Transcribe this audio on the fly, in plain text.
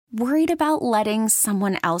Worried about letting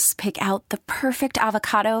someone else pick out the perfect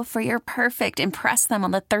avocado for your perfect impress them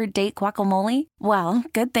on the third date guacamole? Well,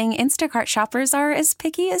 good thing Instacart shoppers are as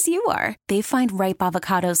picky as you are. They find ripe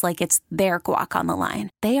avocados like it's their guac on the line.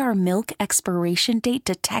 They are milk expiration date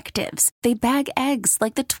detectives. They bag eggs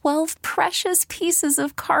like the 12 precious pieces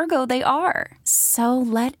of cargo they are. So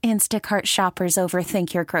let Instacart shoppers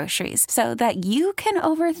overthink your groceries so that you can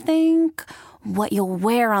overthink what you'll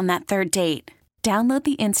wear on that third date. Download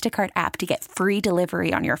the Instacart app to get free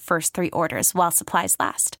delivery on your first 3 orders while supplies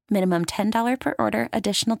last. Minimum $10 per order.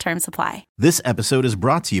 Additional terms apply. This episode is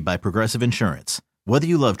brought to you by Progressive Insurance. Whether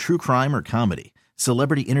you love true crime or comedy,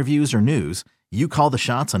 celebrity interviews or news, you call the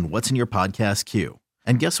shots on what's in your podcast queue.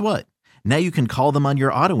 And guess what? Now you can call them on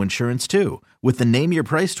your auto insurance too with the Name Your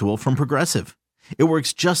Price tool from Progressive. It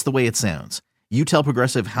works just the way it sounds. You tell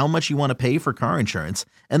Progressive how much you want to pay for car insurance,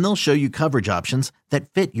 and they'll show you coverage options that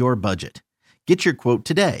fit your budget. Get your quote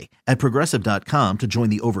today at Progressive.com to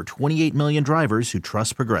join the over 28 million drivers who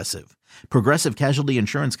trust Progressive. Progressive Casualty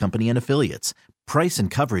Insurance Company and Affiliates. Price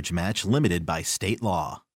and coverage match limited by state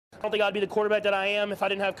law. I don't think I'd be the quarterback that I am if I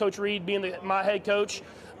didn't have Coach Reed being my head coach.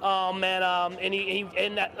 Other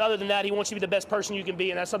than that, he wants you to be the best person you can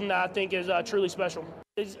be, and that's something that I think is truly special.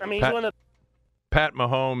 He's one of the Pat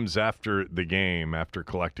Mahomes, after the game, after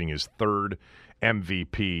collecting his third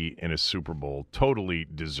MVP in a Super Bowl, totally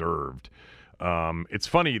deserved. It's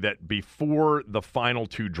funny that before the final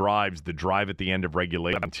 2 drives, the drive at the end of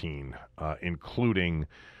regulation, including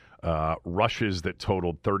rushes that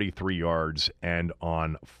totaled 33 yards, and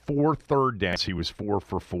on 4 third downs, he was 4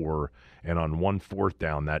 for 4, and on 1 4th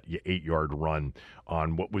down, that 8-yard run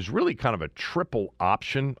on what was really kind of a triple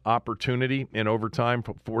option opportunity in overtime,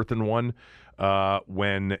 4th and 1,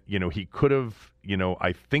 when, he could have,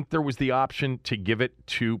 I think there was the option to give it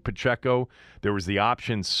to Pacheco. There was the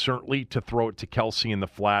option certainly to throw it to Kelsey in the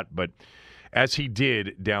flat, but as he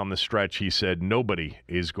did down the stretch, he said, nobody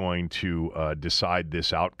is going to decide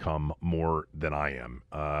this outcome more than I am.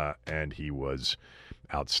 And he was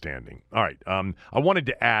outstanding. All right. I wanted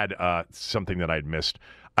to add something that I'd missed.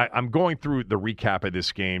 I'm going through the recap of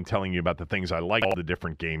this game, telling you about the things I like, all the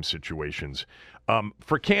different game situations.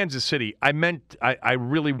 For Kansas City, I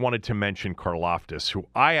really wanted to mention Karlaftis, who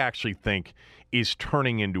I actually think is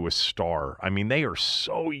turning into a star. I mean, they are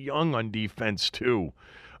so young on defense, too.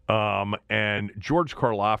 And George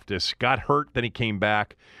Karlaftis got hurt, then he came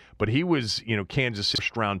back. But he was, Kansas'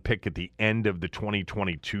 first-round pick at the end of the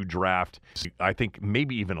 2022 draft. I think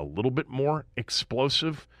maybe even a little bit more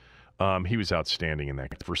explosive. He was outstanding in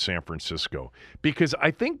that for San Francisco. Because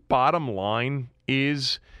I think bottom line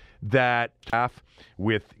is that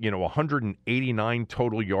with, 189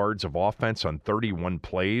 total yards of offense on 31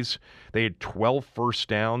 plays, they had 12 first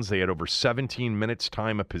downs, they had over 17 minutes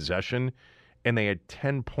time of possession, and they had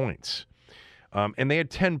 10 points. And they had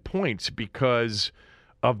 10 points because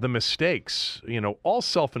of the mistakes, all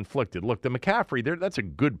self-inflicted. Look, the McCaffrey, that's a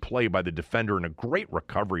good play by the defender and a great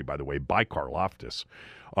recovery, by the way, by Karlaftis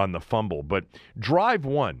on the fumble. But drive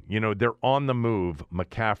 1, they're on the move.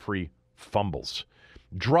 McCaffrey fumbles.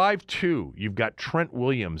 Drive 2, you've got Trent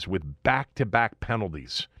Williams with back-to-back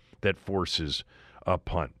penalties that forces a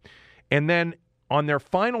punt. And then on their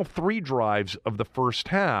final 3 drives of the first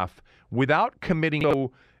half, without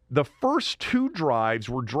committing, the first 2 drives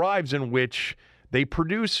were drives in which they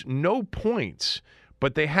produce no points,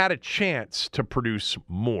 but they had a chance to produce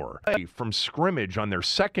more. From scrimmage on their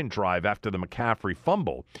second drive after the McCaffrey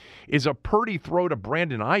fumble is a Purdy throw to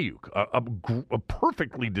Brandon Ayuk, a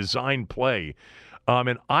perfectly designed play.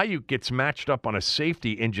 And Ayuk gets matched up on a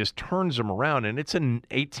safety and just turns him around, and it's an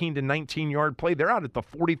 18 to 19-yard play. They're out at the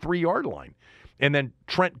 43-yard line. And then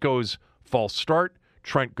Trent goes false start,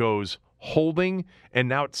 Trent goes holding, and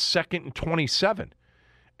now it's 2nd and 27,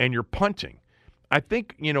 and you're punting. I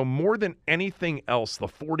think, more than anything else, the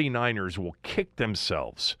 49ers will kick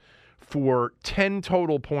themselves for 10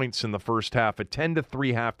 total points in the first half, a 10-3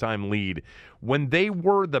 halftime lead, when they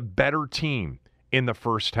were the better team in the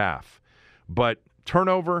first half. But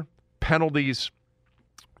turnover, penalties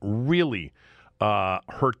really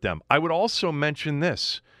hurt them. I would also mention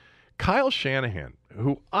this. Kyle Shanahan,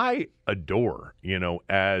 who I adore,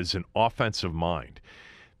 as an offensive mind,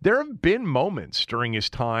 there have been moments during his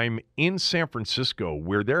time in San Francisco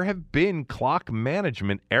where there have been clock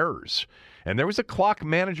management errors. And there was a clock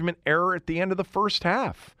management error at the end of the first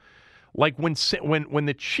half. Like when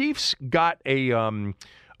the Chiefs got a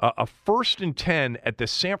 1st and 10 at the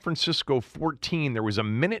San Francisco 14, there was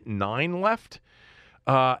 1:09 left.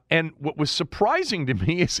 And what was surprising to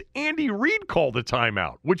me is Andy Reid called a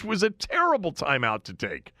timeout, which was a terrible timeout to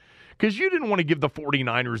take. because you didn't want to give the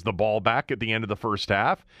 49ers the ball back at the end of the first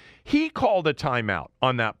half. He called a timeout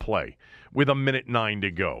on that play with 1:09 to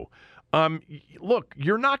go. Look,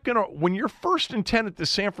 you're not going to, when you're 1st and 10 at the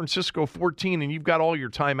San Francisco 14 and you've got all your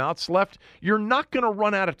timeouts left, you're not going to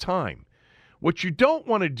run out of time. What you don't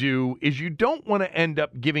want to do is you don't want to end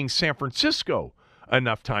up giving San Francisco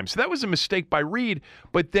enough time. So that was a mistake by Reed,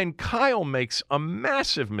 but then Kyle makes a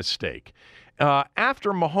massive mistake.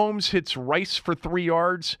 After Mahomes hits Rice for 3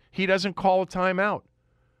 yards, he doesn't call a timeout.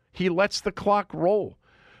 He lets the clock roll.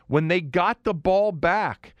 When they got the ball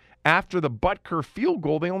back after the Butker field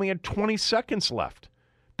goal, they only had 20 seconds left.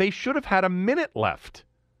 They should have had a minute left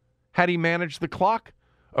had he managed the clock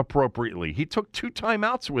appropriately. He took 2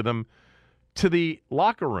 timeouts with him to the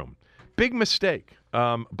locker room. Big mistake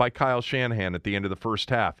by Kyle Shanahan at the end of the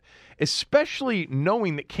first half, especially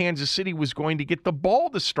knowing that Kansas City was going to get the ball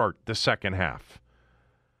to start the second half.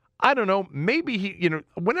 I don't know, maybe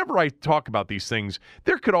whenever I talk about these things,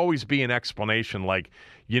 there could always be an explanation like,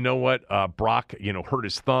 Brock, hurt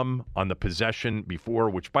his thumb on the possession before,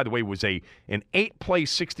 which, by the way, was an 8-play,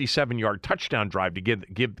 67-yard touchdown drive to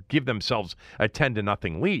give themselves a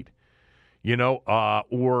 10-0 lead.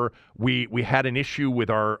 Or we had an issue with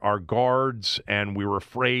our guards, and we were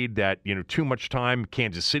afraid that, too much time,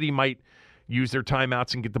 Kansas City might use their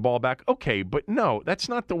timeouts and get the ball back. Okay, but no, that's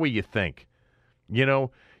not the way you think.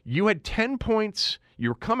 You had 10 points, you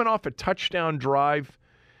were coming off a touchdown drive,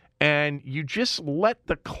 and you just let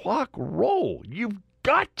the clock roll. You've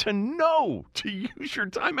got to know to use your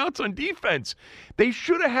timeouts on defense. They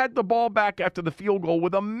should have had the ball back after the field goal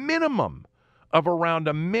with a minimum of around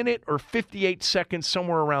a minute or 58 seconds,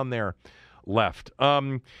 somewhere around there, left.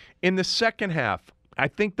 In the second half, I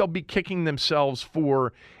think they'll be kicking themselves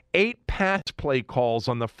for 8 pass play calls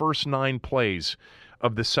on the first 9 plays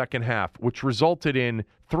of the second half, which resulted in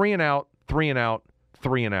 3 and out, 3 and out,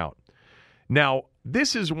 3 and out. Now,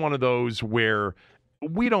 this is one of those where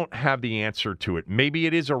we don't have the answer to it. Maybe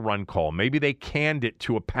it is a run call. Maybe they canned it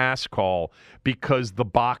to a pass call because the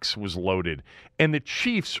box was loaded. And the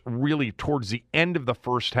Chiefs really, towards the end of the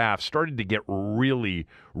first half, started to get really,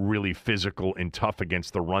 really physical and tough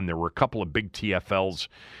against the run. There were a couple of big TFLs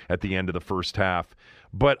at the end of the first half.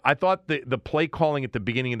 But I thought the play calling at the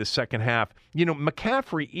beginning of the second half,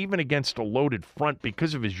 McCaffrey, even against a loaded front,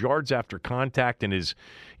 because of his yards after contact and his,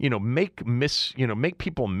 make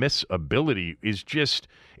people miss ability, is just,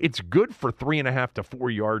 it's good for 3.5 to 4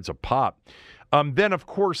 yards a pop. Then, of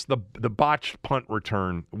course, the botched punt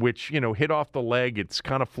return, which, hit off the leg. It's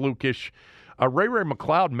kind of flukish. Ray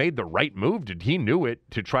McCloud made the right move. He knew it,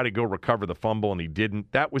 to try to go recover the fumble, and he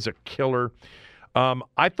didn't. That was a killer.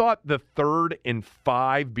 I thought the 3rd and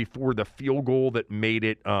 5 before the field goal that made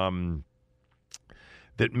it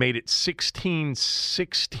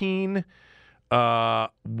 16-16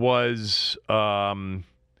 was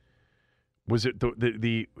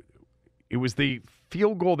it it was the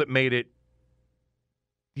field goal that made it.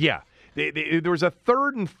 Yeah, there was a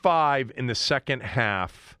 3rd and 5 in the second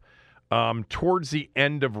half. Towards the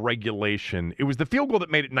end of regulation. It was the field goal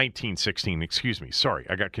that made it 19-16. Excuse me. Sorry,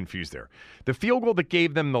 I got confused there. The field goal that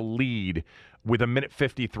gave them the lead with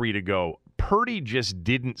 1:53 to go. Purdy just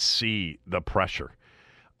didn't see the pressure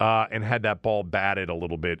and had that ball batted a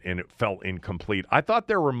little bit, and it fell incomplete. I thought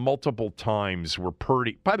there were multiple times where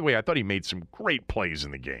Purdy, by the way, I thought he made some great plays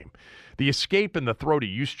in the game. The escape and the throw to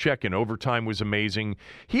Juszczyk in overtime was amazing.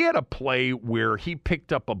 He had a play where he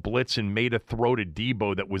picked up a blitz and made a throw to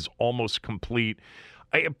Debo that was almost complete.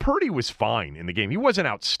 Purdy was fine in the game. He wasn't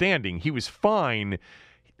outstanding. He was fine.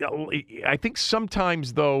 I think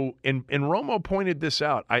sometimes, though, and Romo pointed this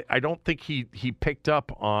out, I don't think he picked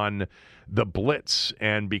up on the blitz.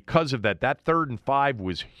 And because of that 3rd and 5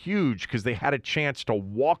 was huge because they had a chance to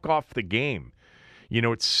walk off the game.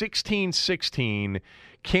 It's 16-16.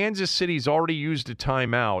 Kansas City's already used a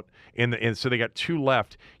timeout, and so they got 2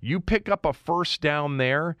 left. You pick up a first down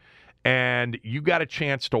there, and you got a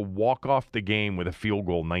chance to walk off the game with a field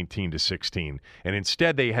goal, 19-16. And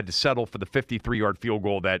instead, they had to settle for the 53-yard field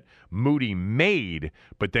goal that Moody made,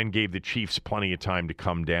 but then gave the Chiefs plenty of time to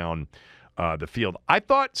come down the field. I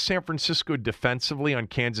thought San Francisco defensively on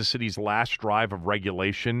Kansas City's last drive of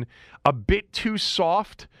regulation, a bit too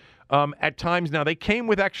soft. At times. Now, they came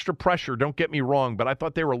with extra pressure, don't get me wrong, but I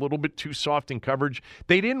thought they were a little bit too soft in coverage.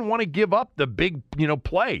 They didn't want to give up the big,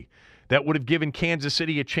 play that would have given Kansas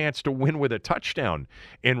City a chance to win with a touchdown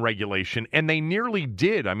in regulation, and they nearly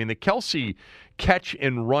did. I mean, the Kelsey catch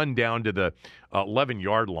and run down to the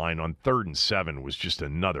 11-yard line on 3rd and 7 was just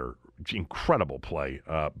another incredible play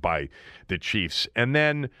by the Chiefs. And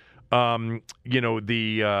then,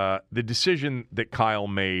 the decision that Kyle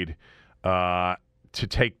made to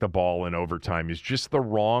take the ball in overtime is just the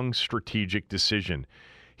wrong strategic decision.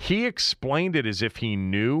 He explained it as if he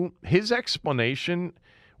knew. His explanation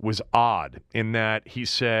was odd in that he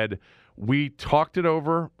said, we talked it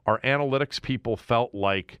over. Our analytics people felt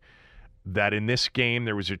like that in this game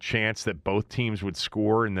there was a chance that both teams would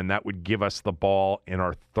score, and then that would give us the ball in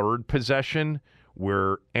our third possession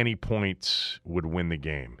where any points would win the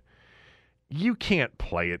game. You can't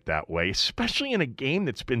play it that way, especially in a game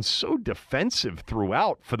that's been so defensive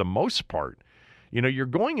throughout for the most part. You know, you're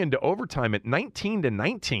going into overtime at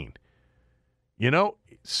 19-19. You know,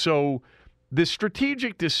 so the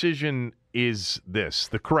strategic decision is this,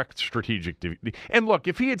 the correct strategic. And look,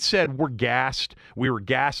 if he had said we were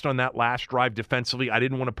gassed on that last drive defensively, I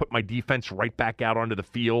didn't want to put my defense right back out onto the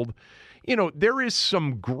field. You know, there is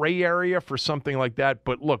some gray area for something like that.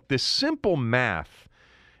 But look, this simple math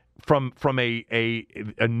from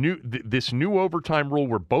this new overtime rule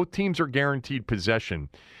where both teams are guaranteed possession,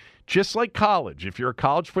 just like college. If you're a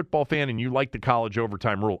college football fan and you like the college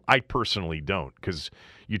overtime rule, I personally don't, because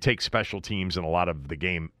you take special teams and a lot of the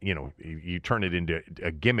game, you know, you turn it into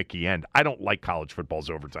a gimmicky end. I don't like college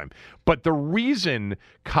football's overtime. But the reason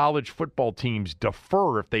college football teams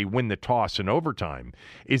defer if they win the toss in overtime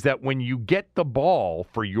is that when you get the ball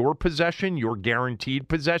for your possession, your guaranteed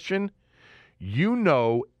possession, you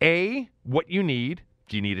know, A, what you need.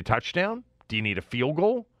 Do you need a touchdown? Do you need a field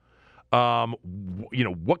goal? You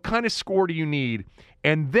know, what kind of score do you need?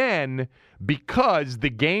 And then, because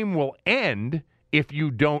the game will end if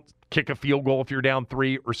you don't kick a field goal if you're down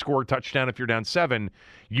 3 or score a touchdown if you're down 7,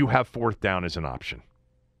 you have fourth down as an option.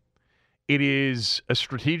 It is a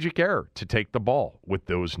strategic error to take the ball with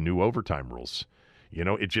those new overtime rules. You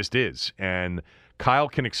know, it just is. And Kyle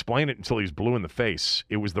can explain it until he's blue in the face.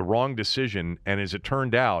 It was the wrong decision, and as it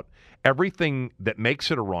turned out, everything that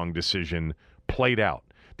makes it a wrong decision played out.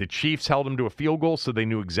 The Chiefs held them to a field goal, so they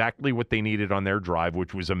knew exactly what they needed on their drive,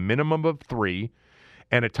 which was a minimum of 3,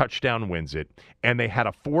 and a touchdown wins it. And they had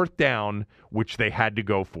a fourth down, which they had to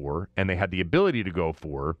go for, and they had the ability to go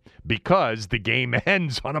for, because the game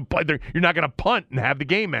ends on a play. You're not going to punt and have the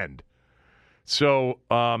game end. So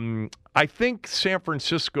I think San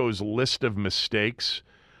Francisco's list of mistakes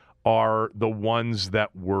are the ones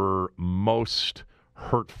that were most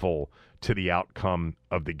hurtful to the outcome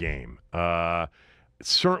of the game.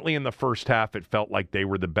 Certainly in the first half, it felt like they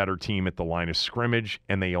were the better team at the line of scrimmage,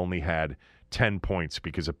 and they only had 10 points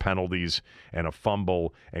because of penalties and a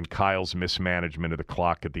fumble and Kyle's mismanagement of the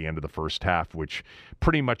clock at the end of the first half, which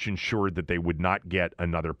pretty much ensured that they would not get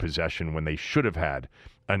another possession when they should have had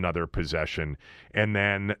another possession. And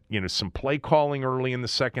then, you know, some play calling early in the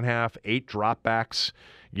second half, 8 dropbacks,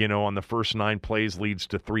 you know, on the first 9 plays leads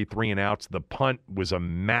to 3 3-and-outs. The punt was a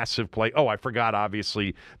massive play. Oh, I forgot,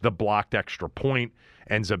 obviously, the blocked extra point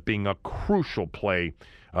ends up being a crucial play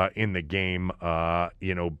in the game,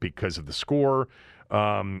 you know, because of the score.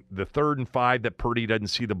 The 3rd and 5 that Purdy doesn't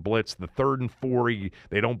see the blitz. The 3rd and 4,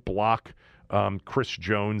 they don't block Chris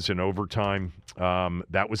Jones in overtime.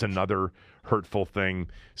 That was another hurtful thing.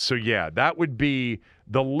 So, yeah, that would be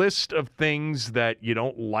the list of things that you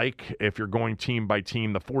don't like if you're going team by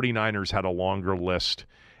team. The 49ers had a longer list.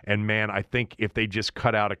 And, man, I think if they just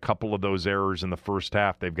cut out a couple of those errors in the first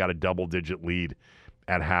half, they've got a double-digit lead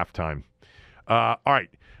at halftime. All right.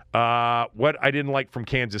 What I didn't like from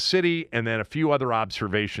Kansas City, and then a few other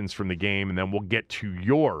observations from the game, and then we'll get to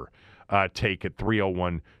your take at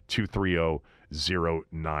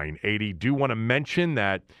 301-230-0980. Do want to mention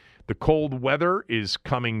that the cold weather is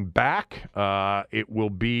coming back. It will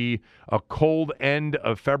be a cold end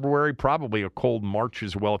of February, probably a cold March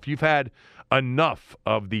as well. If you've had enough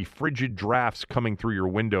of the frigid drafts coming through your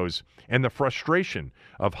windows and the frustration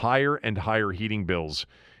of higher and higher heating bills,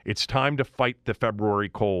 it's time to fight the February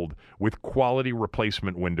cold with quality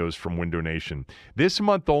replacement windows from Window Nation. This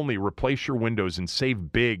month only, replace your windows and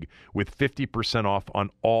save big with 50% off on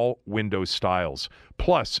all window styles.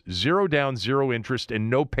 Plus, 0 down, 0 interest, and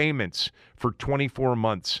no payments for 24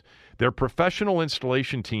 months. Their professional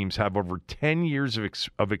installation teams have over 10 years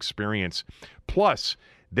of experience. Plus,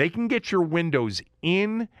 they can get your windows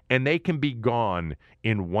in and they can be gone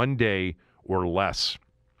in 1 day or less.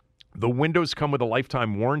 The windows come with a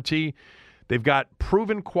lifetime warranty. They've got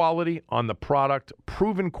proven quality on the product,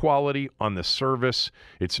 proven quality on the service.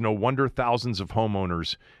 It's no wonder thousands of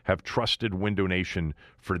homeowners have trusted Window Nation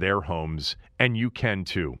for their homes, and you can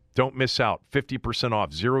too. Don't miss out. 50%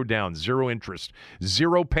 off, 0 down, 0 interest,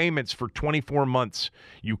 0 payments for 24 months.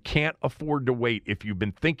 You can't afford to wait. If you've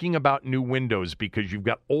been thinking about new windows because you've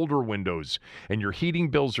got older windows and your heating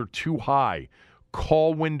bills are too high,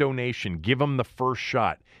 Call Window Nation. Give them the first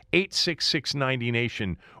shot.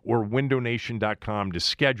 866-90-NATION or windownation.com to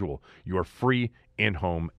schedule your free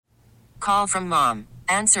in-home. Call from mom.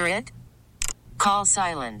 Answer it. Call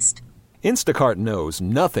silenced. Instacart knows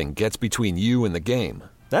nothing gets between you and the game.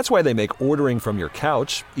 That's why they make ordering from your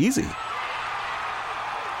couch easy.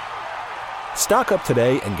 Stock up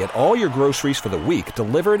today and get all your groceries for the week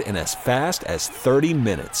delivered in as fast as 30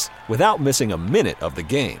 minutes without missing a minute of the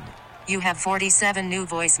game. You have 47 new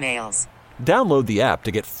voicemails. Download the app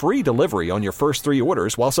to get free delivery on your first 3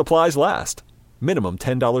 orders while supplies last. Minimum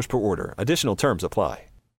 $10 per order. Additional terms apply.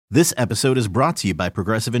 This episode is brought to you by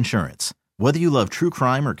Progressive Insurance. Whether you love true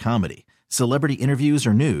crime or comedy, celebrity interviews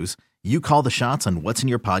or news, you call the shots on what's in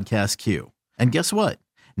your podcast queue. And guess what?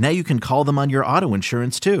 Now you can call them on your auto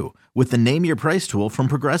insurance too with the Name Your Price tool from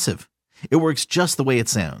Progressive. It works just the way it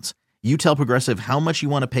sounds. You tell Progressive how much you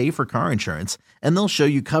want to pay for car insurance, and they'll show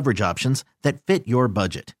you coverage options that fit your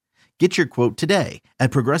budget. Get your quote today at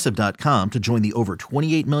Progressive.com to join the over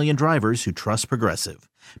 28 million drivers who trust Progressive.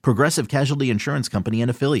 Progressive Casualty Insurance Company and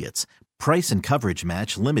Affiliates. Price and coverage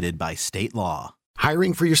match limited by state law.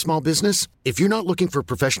 Hiring for your small business? If you're not looking for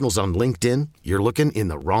professionals on LinkedIn, you're looking in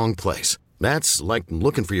the wrong place. That's like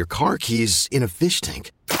looking for your car keys in a fish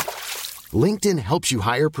tank. LinkedIn helps you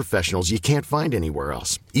hire professionals you can't find anywhere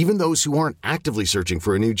else, even those who aren't actively searching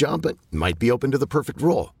for a new job but might be open to the perfect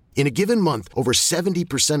role. In a given month, over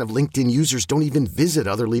 70% of LinkedIn users don't even visit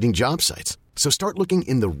other leading job sites. So start looking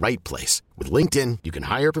in the right place. With LinkedIn, you can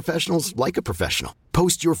hire professionals like a professional.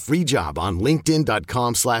 Post your free job on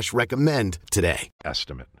linkedin.com/recommend today.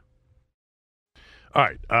 Estimate. All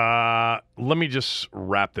right, let me just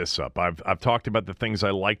wrap this up. I've talked about the things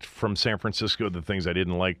I liked from San Francisco, the things I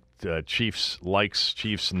didn't like, Chiefs likes,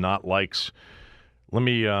 Chiefs not likes. Let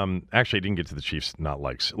me actually, I didn't get to the Chiefs not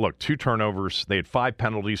likes. Look, 2 turnovers. They had 5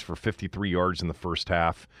 penalties for 53 yards in the first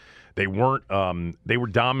half. They weren't. They were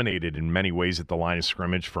dominated in many ways at the line of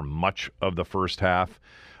scrimmage for much of the first half.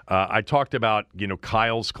 I talked about,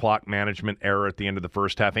 Kyle's clock management error at the end of the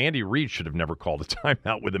first half. Andy Reid should have never called a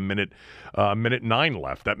timeout with a minute 9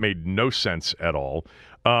 left. That made no sense at all.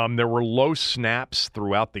 There were low snaps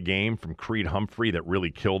throughout the game from Creed Humphrey that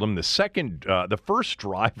really killed him. The first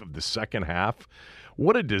drive of the second half,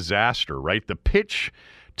 what a disaster, right? The pitch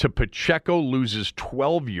to Pacheco loses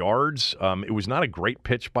 12 yards. It was not a great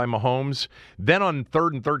pitch by Mahomes. Then on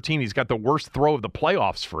 3rd and 13, he's got the worst throw of the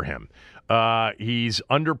playoffs for him. He's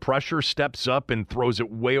under pressure, steps up, and throws it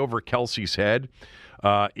way over Kelsey's head.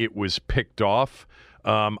 It was picked off.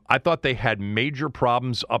 I thought they had major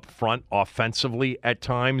problems up front offensively at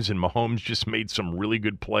times, and Mahomes just made some really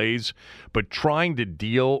good plays. But trying to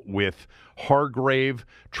deal with Hargrave,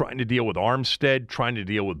 trying to deal with Armstead, trying to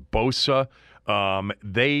deal with Bosa,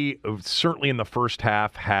 they certainly in the first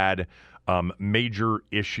half had major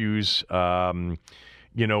issues.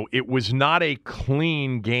 It was not a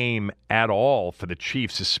clean game at all for the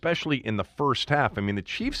Chiefs, especially in the first half. I mean, the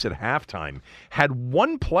Chiefs at halftime had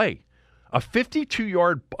one play, a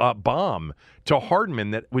 52-yard bomb to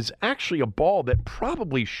Hardman that was actually a ball that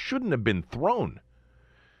probably shouldn't have been thrown.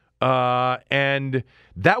 And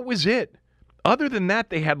that was it. Other than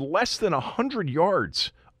that, they had less than 100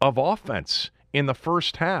 yards of offense in the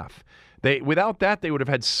first half. Without that, they would have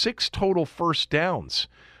had 6 total first downs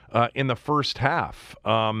in the first half.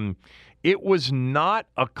 It was not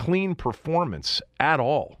a clean performance at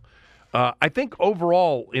all. I think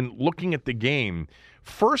overall, in looking at the game,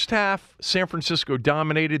 first half, San Francisco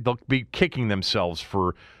dominated. They'll be kicking themselves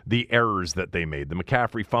for the errors that they made. The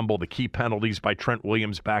McCaffrey fumble, the key penalties by Trent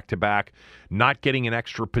Williams back-to-back, not getting an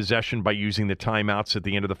extra possession by using the timeouts at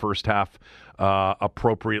the end of the first half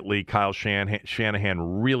appropriately. Kyle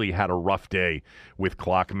Shanahan really had a rough day with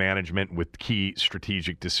clock management, with key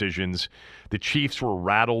strategic decisions. The Chiefs were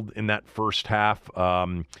rattled in that first half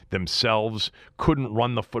themselves, couldn't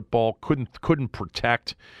run the football, couldn't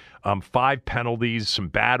protect. 5 penalties, some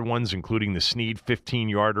bad ones, including the Snead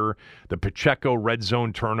 15-yarder, the Pacheco red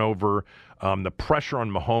zone turnover. The pressure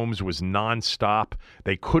on Mahomes was nonstop.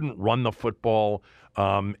 They couldn't run the football.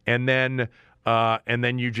 And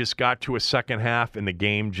then you just got to a second half, and the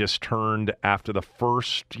game just turned after the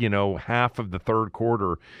first, half of the third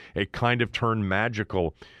quarter. It kind of turned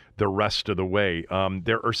magical the rest of the way.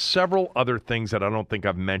 There are several other things that I don't think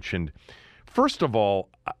I've mentioned. First of all,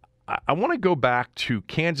 I want to go back to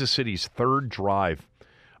Kansas City's third drive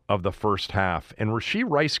of the first half, and Rashee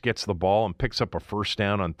Rice gets the ball and picks up a first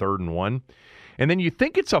down on 3rd and 1. And then you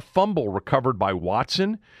think it's a fumble recovered by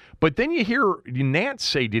Watson, but then you hear Nance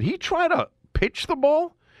say, did he try to pitch the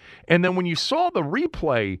ball? And then when you saw the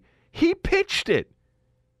replay, he pitched it.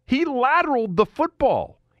 He lateraled the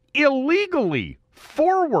football illegally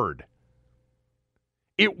forward.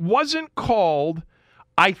 It wasn't called.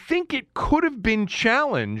 I think it could have been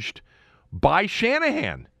challenged by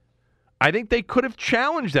Shanahan. I think they could have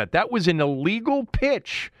challenged that. That was an illegal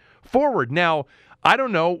pitch forward. Now, I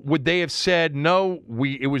don't know, would they have said, no,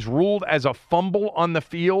 it was ruled as a fumble on the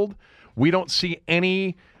field? We don't see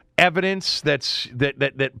any evidence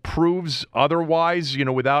that proves otherwise,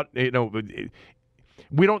 without,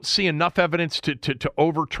 we don't see enough evidence to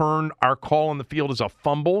overturn our call on the field as a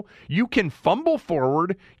fumble. You can fumble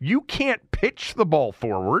forward. You can't pitch the ball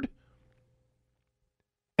forward.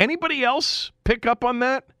 Anybody else pick up on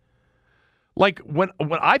that? Like when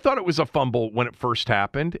I thought it was a fumble when it first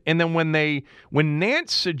happened, and then when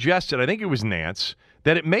Nance suggested, I think it was Nance,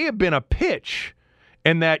 that it may have been a pitch,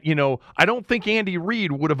 and that, I don't think Andy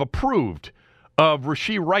Reid would have approved of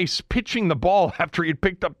Rashee Rice pitching the ball after he had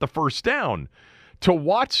picked up the first down to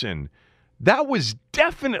Watson. That was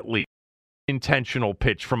definitely an intentional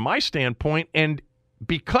pitch from my standpoint, and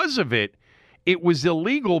because of it, it was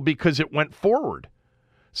illegal because it went forward.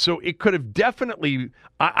 So it could have definitely,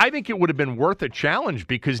 I think it would have been worth a challenge,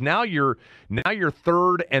 because now you're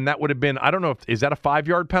third, and that would have been, I don't know, is that a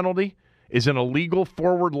 5-yard penalty? Is an illegal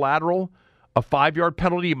forward lateral a 5-yard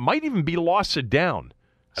penalty? It might even be loss of down.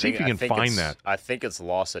 See if you can find that. I think it's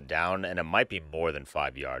loss of down, and it might be more than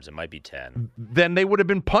 5 yards. It might be 10. Then they would have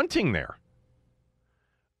been punting there.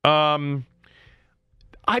 I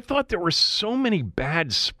thought there were so many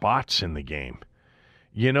bad spots in the game.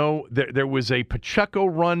 There was a Pacheco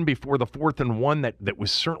run before the 4th and 1 that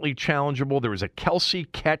was certainly challengeable. There was a Kelsey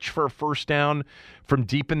catch for a first down from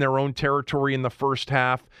deep in their own territory in the first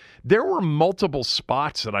half. There were multiple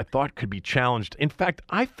spots that I thought could be challenged. In fact,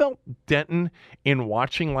 I felt, Denton, in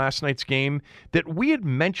watching last night's game, that we had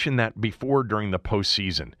mentioned that before during the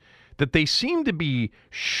postseason, that they seemed to be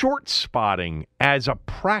short spotting as a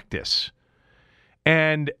practice.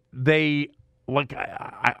 And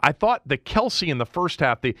I thought the Kelsey in the first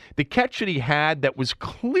half, the catch that he had that was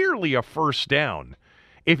clearly a first down,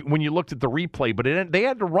 when you looked at the replay, but they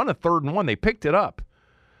had to run a 3rd and 1. They picked it up.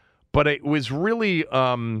 But it was really,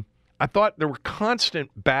 I thought there were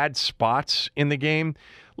constant bad spots in the game.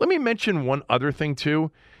 Let me mention one other thing,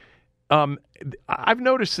 too. I've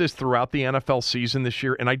noticed this throughout the NFL season this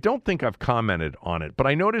year, and I don't think I've commented on it, but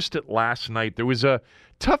I noticed it last night. There was a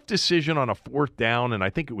tough decision on a 4th down, and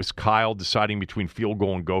I think it was Kyle deciding between field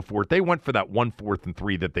goal and go for it. They went for that 1 4th and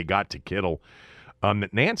 3 that they got to Kittle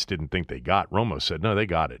that Nance didn't think they got. Romo said, no, they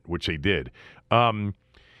got it, which they did.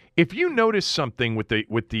 If you notice something with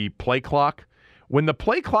the play clock, when the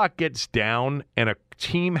play clock gets down and a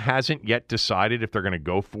team hasn't yet decided if they're going to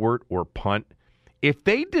go for it or punt, if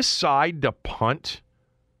they decide to punt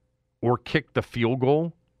or kick the field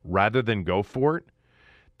goal rather than go for it,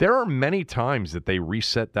 there are many times that they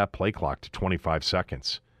reset that play clock to 25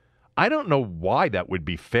 seconds. I don't know why that would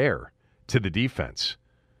be fair to the defense.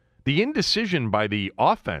 The indecision by the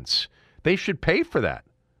offense, they should pay for that.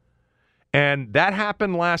 And that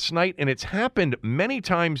happened last night, and it's happened many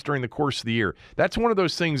times during the course of the year. That's one of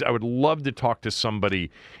those things I would love to talk to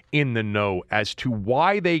somebody in the know as to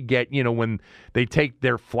why they get, when they take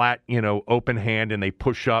their flat, open hand and they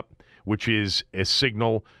push up, which is a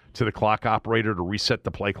signal to the clock operator to reset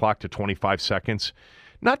the play clock to 25 seconds.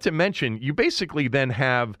 Not to mention, you basically then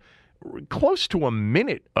have close to a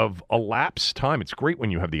minute of elapsed time. It's great when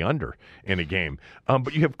you have the under in a game,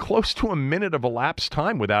 but you have close to a minute of elapsed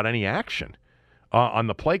time without any action on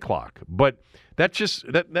the play clock. But that's just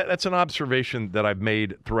that's an observation that I've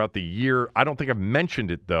made throughout the year. I don't think I've mentioned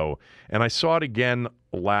it, though, and I saw it again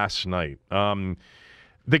last night.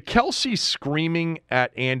 The Kelsey screaming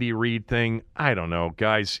at Andy Reid thing, I don't know,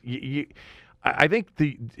 guys. I think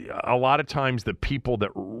a lot of times the people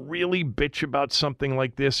that really bitch about something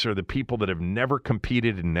like this are the people that have never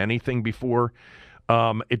competed in anything before.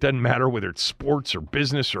 It doesn't matter whether it's sports or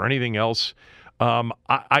business or anything else.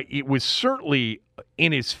 It was certainly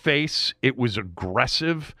in his face. It was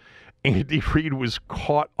aggressive. Andy Reid was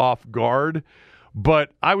caught off guard.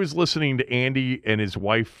 But I was listening to Andy and his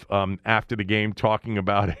wife after the game talking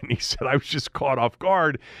about it, and he said, I was just caught off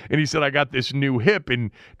guard. And he said, I got this new hip,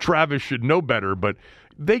 and Travis should know better. But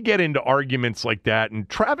they get into arguments like that. And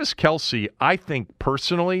Travis Kelce, I think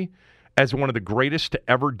personally, as one of the greatest to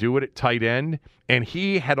ever do it at tight end, and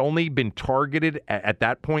he had only been targeted at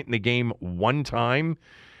that point in the game one time,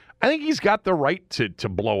 I think he's got the right to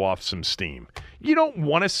blow off some steam. You don't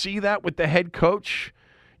want to see that with the head coach.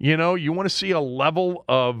 You want to see a level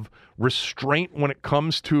of restraint when it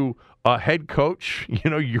comes to a head coach.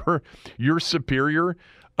 You're superior.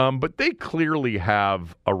 But they clearly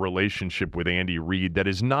have a relationship with Andy Reid that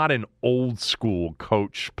is not an old school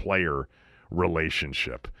coach-player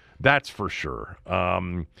relationship. That's for sure.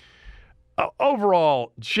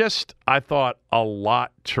 Overall, just I thought a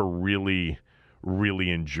lot to really,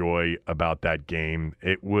 really enjoy about that game.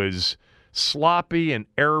 It was sloppy and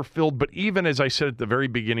error-filled, but even as I said at the very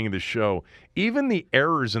beginning of the show, even the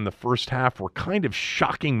errors in the first half were kind of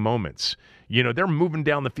shocking moments. You know, they're moving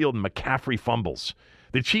down the field and McCaffrey fumbles.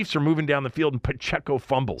 The Chiefs are moving down the field and Pacheco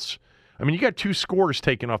fumbles. I mean, you got 2 scores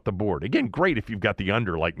taken off the board. Again, great if you've got the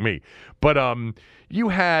under like me. But you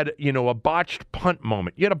had, a botched punt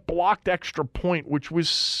moment. You had a blocked extra point, which was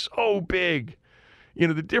so big.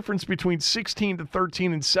 The difference between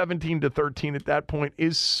 16-13 and 17-13 at that point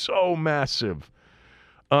is so massive.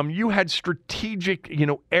 You had strategic,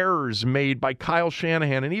 errors made by Kyle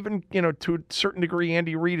Shanahan and even, to a certain degree,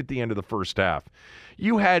 Andy Reid at the end of the first half.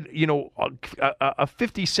 You had, a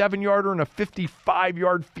 57-yarder and a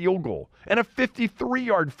 55-yard field goal and a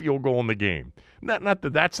 53-yard field goal in the game. Not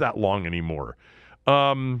that that's that long anymore.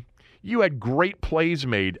 You had great plays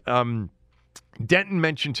made. Denton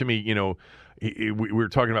mentioned to me, we were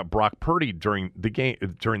talking about Brock Purdy during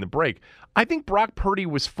the break. I think Brock Purdy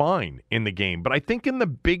was fine in the game, but I think in the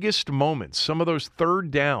biggest moments, some of those third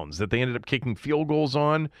downs that they ended up kicking field goals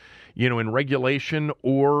on, in regulation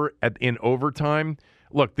or in overtime.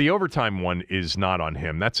 Look, the overtime one is not on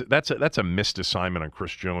him. That's a missed assignment on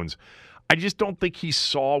Chris Jones. I just don't think he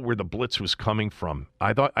saw where the blitz was coming from.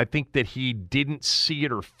 I think that he didn't see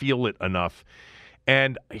it or feel it enough.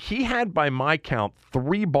 And he had, by my count,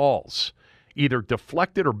 3 balls either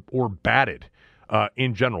deflected or batted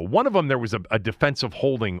in general. One of them, there was a defensive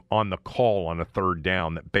holding on the call on a third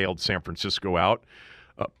down that bailed San Francisco out.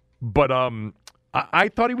 But I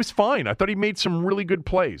thought he was fine. I thought he made some really good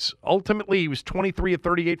plays. Ultimately, he was 23 of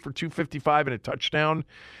 38 for 255 and a touchdown.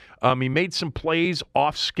 He made some plays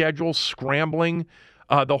off schedule, scrambling.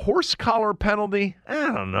 The horse collar penalty,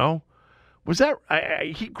 I don't know. Was that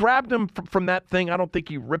he grabbed him from that thing? I don't think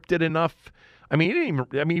he ripped it enough. I mean,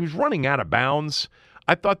 he was running out of bounds.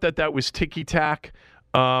 I thought that was ticky-tack.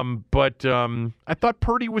 But I thought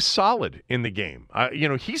Purdy was solid in the game.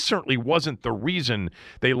 He certainly wasn't the reason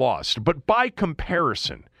they lost. But by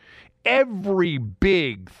comparison, every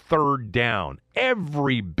big third down,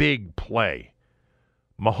 every big play,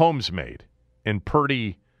 Mahomes made, and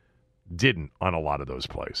Purdy didn't on a lot of those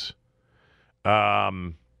plays.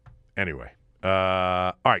 Anyway,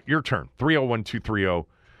 all right, your turn.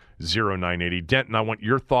 301-230-0980. Denton, I want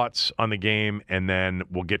your thoughts on the game, and then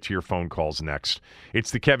we'll get to your phone calls next.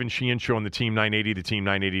 It's the Kevin Sheehan Show on the Team 980,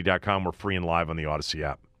 theteam980.com. We're free and live on the Odyssey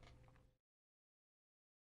app.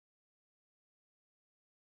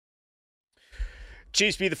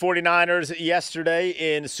 Chiefs beat the 49ers yesterday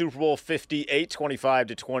in Super Bowl 58,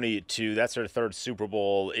 25-22. That's their third Super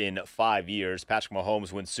Bowl in 5 years. Patrick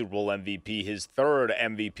Mahomes wins Super Bowl MVP, his third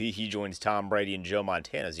MVP. He joins Tom Brady and Joe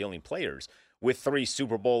Montana as the only players with 3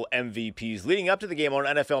 Super Bowl MVPs. Leading up to the game on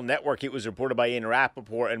NFL Network, it was reported by Ian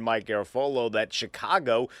Rappaport and Mike Garafolo that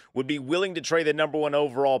Chicago would be willing to trade the number 1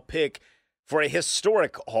 overall pick for a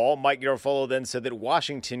historic haul. Mike Garafolo then said that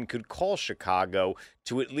Washington could call Chicago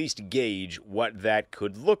to at least gauge what that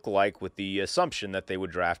could look like, with the assumption that they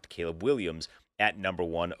would draft Caleb Williams at number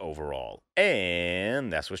 1 overall.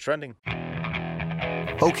 And that's what's trending.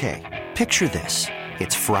 Okay, picture this.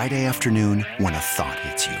 It's Friday afternoon when a thought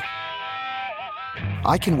hits you.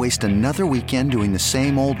 I can waste another weekend doing the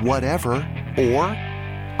same old whatever, or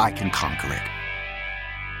I can conquer it.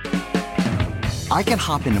 I can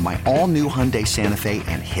hop into my all-new Hyundai Santa Fe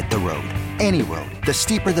and hit the road. Any road. The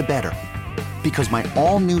steeper, the better. Because my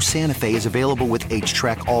all-new Santa Fe is available with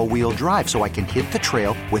H-Track all-wheel drive, so I can hit the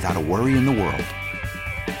trail without a worry in the world.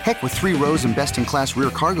 Heck, with 3 rows and best-in-class rear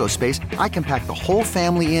cargo space, I can pack the whole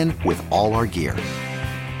family in with all our gear.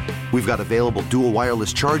 We've got available dual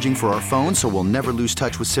wireless charging for our phones, so we'll never lose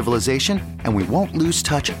touch with civilization, and we won't lose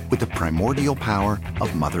touch with the primordial power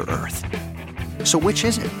of Mother Earth. So which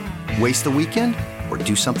is it? Waste the weekend or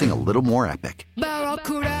do something a little more epic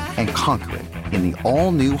and conquer it in the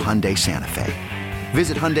all-new Hyundai Santa Fe.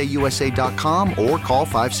 Visit HyundaiUSA.com or call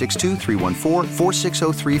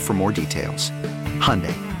 562-314-4603 for more details.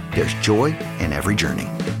 Hyundai, there's joy in every journey.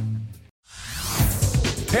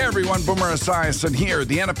 Hey everyone, Boomer Esiason here.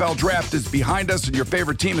 The NFL Draft is behind us and your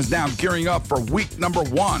favorite team is now gearing up for week number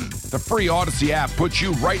 1. The free Odyssey app puts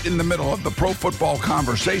you right in the middle of the pro football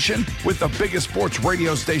conversation with the biggest sports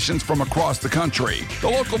radio stations from across the country. The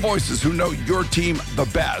local voices who know your team the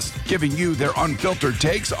best, giving you their unfiltered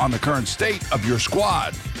takes on the current state of your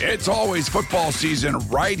squad. It's always football season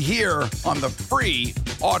right here on the free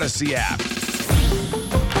Odyssey app.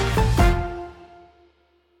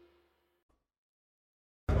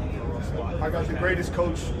 I got the greatest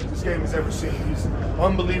coach this game has ever seen. He's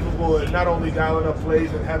unbelievable at not only dialing up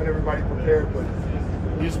plays and having everybody prepared, but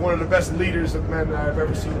he's one of the best leaders of men that I've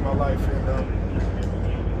ever seen in my life.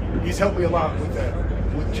 And he's helped me a lot with that,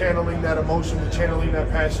 with channeling that emotion, with channeling that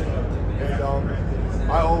passion. And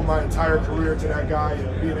I owe my entire career to that guy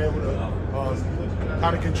and being able to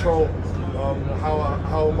kind of control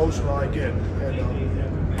how emotional I get.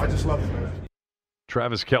 And I just love him, man.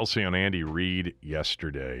 Travis Kelce on Andy Reid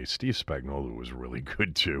yesterday. Steve Spagnuolo was really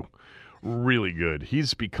good, too. Really good.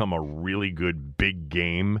 He's become a really good big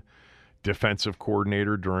game defensive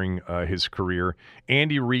coordinator during his career.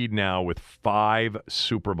 Andy Reid now with 5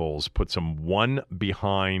 Super Bowls puts him one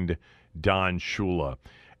behind Don Shula.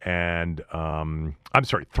 And, I'm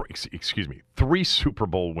sorry, 3 Super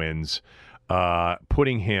Bowl wins,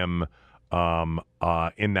 putting him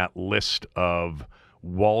in that list of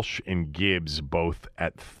Walsh and Gibbs both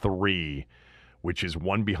at 3, which is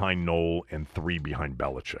 1 behind Noel and 3 behind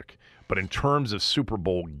Belichick. But in terms of Super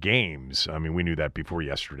Bowl games, I mean, we knew that before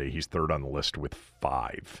yesterday. He's 3rd on the list with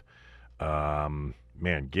 5.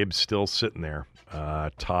 Man, Gibbs still sitting there,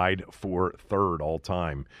 tied for 3rd all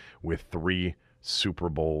time with 3 Super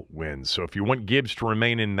Bowl wins. So if you want Gibbs to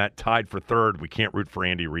remain in that tied for 3rd, we can't root for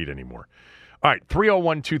Andy Reid anymore. All right,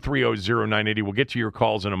 301-230-0980. We'll get to your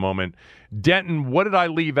calls in a moment. Denton, what did I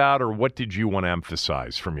leave out, or what did you want to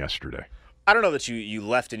emphasize from yesterday? I don't know that you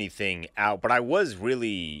left anything out, but I was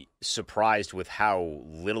really surprised with how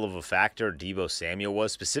little of a factor Deebo Samuel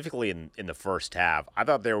was, specifically in the first half. I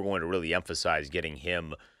thought they were going to really emphasize getting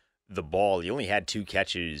him the ball. He only had 2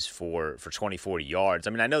 catches for 20-40 yards.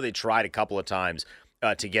 I mean, I know they tried a couple of times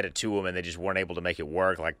to get it to him, and they just weren't able to make it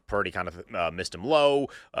work. Like Purdy kind of missed him low.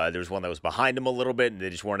 There was one that was behind him a little bit, and they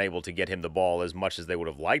just weren't able to get him the ball as much as they would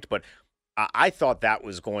have liked. But I thought that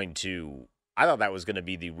was going to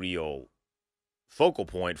be the real focal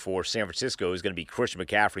point for San Francisco, is going to be Christian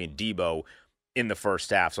McCaffrey and Deebo in the first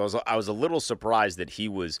half. So I was a little surprised that he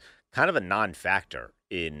was kind of a non-factor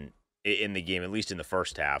in the game, at least in the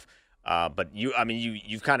first half. But you've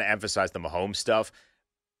kind of emphasized the Mahomes stuff.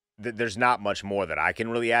 There's not much more that I can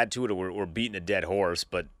really add to it. We're beating a dead horse,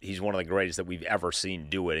 but he's one of the greatest that we've ever seen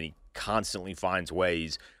do it, and he constantly finds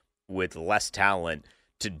ways with less talent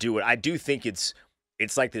to do it. I do think it's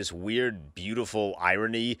like this weird, beautiful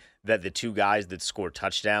irony that the 2 guys that scored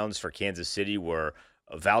touchdowns for Kansas City were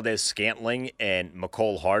Valdez-Scantling and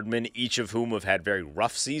Mecole Hardman, each of whom have had very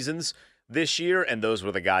rough seasons this year, and those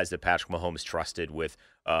were the guys that Patrick Mahomes trusted with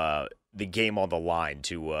the game on the line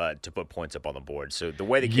to put points up on the board. So the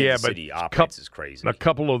way the Kansas City operates is crazy. A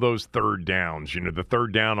couple of those 3rd downs, the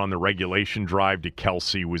 3rd down on the regulation drive to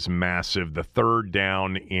Kelce was massive. The 3rd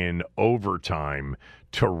down in overtime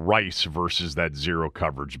to Rice versus that zero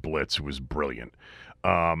coverage blitz was brilliant.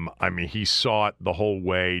 I mean, he saw it the whole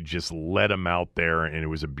way, just let him out there, and it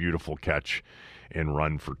was a beautiful catch and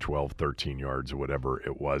run for 12, 13 yards or whatever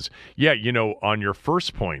it was. Yeah, on your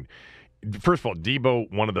first point, first of all,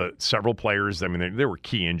 Deebo, one of the several players, I mean, there were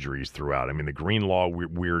key injuries throughout. I mean, the Greenlaw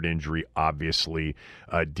weird injury, obviously.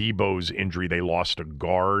 Deebo's injury, they lost a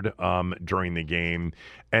guard during the game.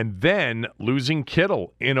 And then losing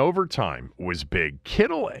Kittle in overtime was big.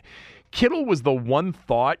 Kittle was the one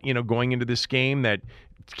thought, going into this game, that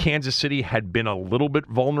Kansas City had been a little bit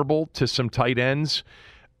vulnerable to some tight ends.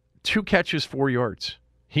 2 catches, 4 yards.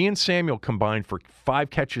 He and Samuel combined for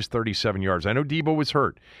 5 catches, 37 yards. I know Deebo was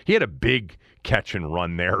hurt. He had a big catch and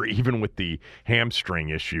run there, even with the hamstring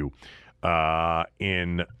issue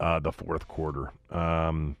in the 4th quarter.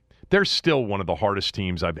 They're still one of the hardest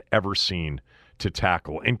teams I've ever seen to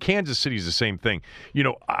tackle. And Kansas City's the same thing.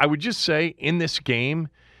 I would just say in this game,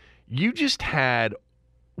 you just had,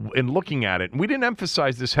 in looking at it, and we didn't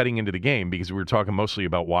emphasize this heading into the game because we were talking mostly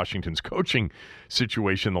about Washington's coaching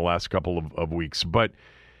situation the last couple of weeks, but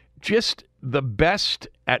just the best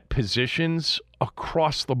at positions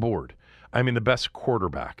across the board. I mean, the best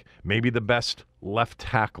quarterback, maybe the best left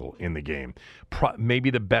tackle in the game, maybe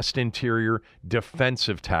the best interior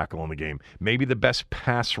defensive tackle in the game, maybe the best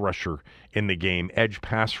pass rusher in the game, edge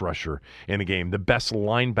pass rusher in the game, the best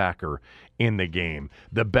linebacker in the game,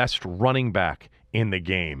 the best running back in the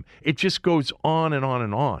game. It just goes on and on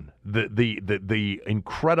and on. The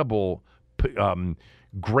incredible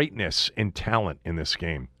greatness and talent in this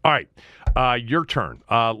game. All right, your turn.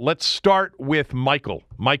 Let's start with Michael.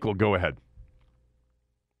 Michael, go ahead.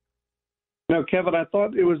 Now, Kevin, I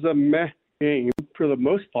thought it was a meh game for the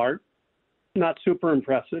most part. Not super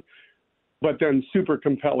impressive, but then super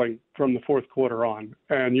compelling from the 4th quarter on.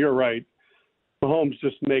 And you're right. Mahomes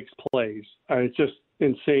just makes plays.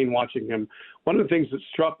 insane watching him. One of the things that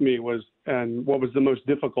struck me was, and what was the most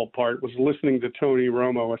difficult part, was listening to Tony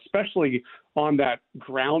Romo, especially on that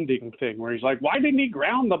grounding thing where he's like, why didn't he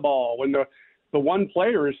ground the ball when the one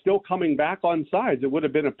player is still coming back on sides? It would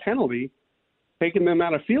have been a penalty, taking them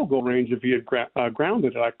out of field goal range if he had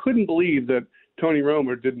grounded it. I couldn't believe that Tony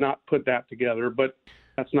Romo did not put that together, but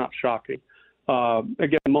that's not shocking.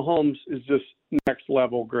 Again, Mahomes is just next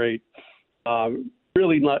level great.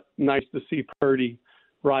 Really nice to see Purdy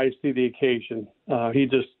rise to the occasion.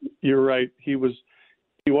 You're right. He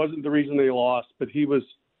wasn't the reason they lost, but he rose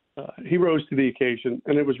to the occasion,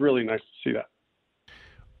 and it was really nice to see that.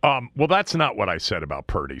 Well, that's not what I said about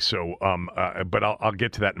Purdy. So, but I'll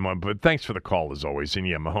get to that in a moment. But thanks for the call as always. And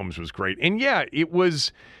yeah, Mahomes was great. And yeah, it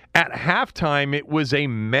was at halftime. It was a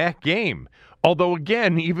meh game. Although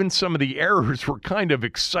again, even some of the errors were kind of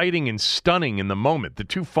exciting and stunning in the moment. The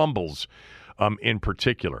two fumbles, in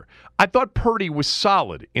particular, I thought Purdy was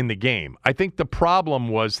solid in the game. I think the problem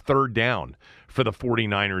was third down for the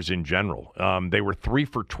 49ers in general. They were 3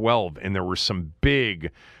 for 12, and there were some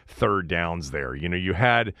big third downs there. You know, you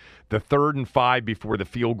had the 3rd and 5 before the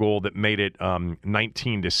field goal that made it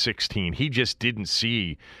 19-16. He just didn't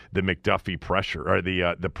see the McDuffie pressure or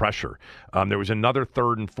the pressure. There was another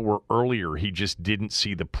 3rd and 4 earlier. He just didn't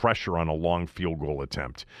see the pressure on a long field goal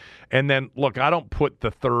attempt. And then, look, I don't put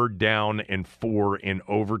the 3rd down and 4 in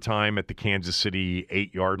overtime at the Kansas City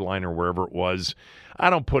 8-yard line or wherever it was. I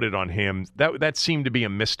don't put it on him. That seemed to be a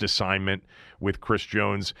missed assignment with Chris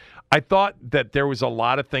Jones. I thought that there was a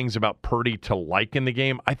lot of things about Purdy to like in the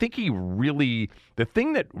game. I think the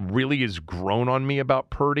thing that really has grown on me about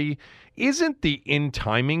Purdy isn't the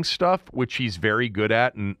in-timing stuff, which he's very good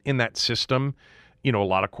at, and in that system, you know, a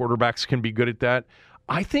lot of quarterbacks can be good at that.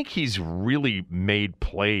 I think he's really made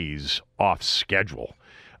plays off schedule.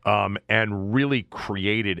 And really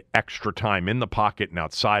created extra time in the pocket and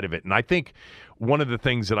outside of it. And I think one of the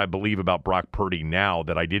things that I believe about Brock Purdy now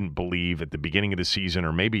that I didn't believe at the beginning of the season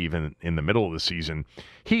or maybe even in the middle of the season,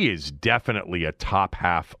 he is definitely a top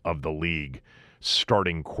half of the league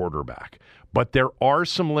starting quarterback. But there are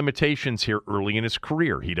some limitations here early in his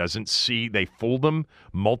career. He doesn't see, they fooled him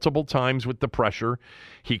multiple times with the pressure.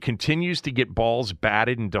 He continues to get balls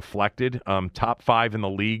batted and deflected. Top 5 in the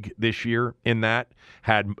league this year in that.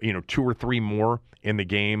 Had, 2 or 3 more in the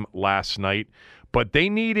game last night. But they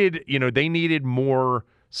needed more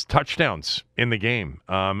touchdowns in the game.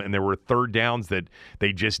 And there were third downs that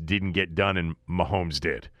they just didn't get done, and Mahomes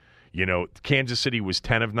did. You know, Kansas City was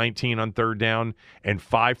 10 of 19 on third down and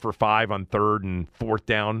 5 for 5 on third and fourth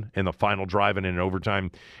down in the final drive and in overtime.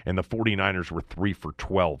 And the 49ers were 3 for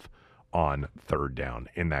 12 on third down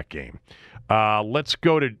in that game. Let's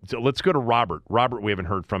go to Robert. Robert, we haven't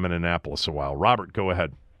heard from in Annapolis a while. Robert, go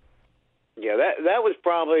ahead. Yeah, that was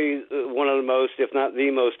probably one of the most, if not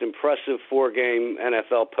the most impressive 4-game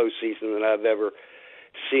NFL postseason that I've ever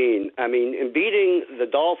seen. I mean, in beating the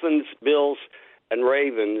Dolphins, Bills, and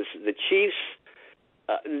Ravens, the Chiefs,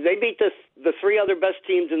 they beat the 3 other best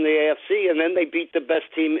teams in the AFC, and then they beat the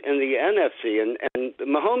best team in the NFC. And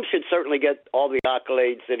Mahomes should certainly get all the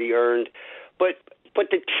accolades that he earned. But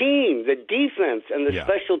the team, the defense, and the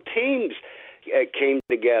special teams came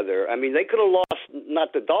together. I mean, they could have lost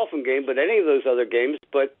not the Dolphin game, but any of those other games,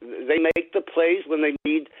 but they make the plays when they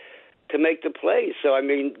need to make the plays. So, I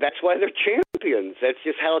mean, that's why they're champions. That's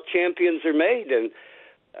just how champions are made. And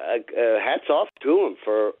hats off to them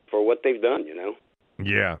for what they've done, you know.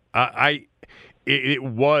 Yeah, it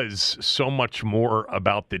was so much more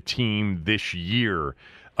about the team this year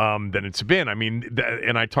than it's been. I mean,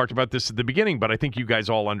 and I talked about this at the beginning, but I think you guys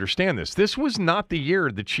all understand this. This was not the year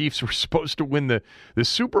the Chiefs were supposed to win the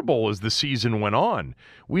Super Bowl as the season went on.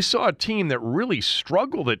 We saw a team that really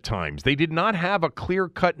struggled at times. They did not have a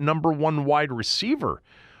clear-cut number 1 wide receiver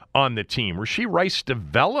on the team. Rashee Rice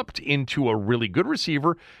developed into a really good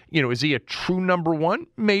receiver. You know, is he a true number 1?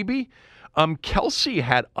 Maybe. Kelsey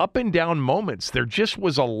had up and down moments. There just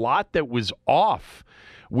was a lot that was off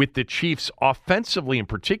with the Chiefs offensively in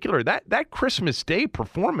particular. That Christmas Day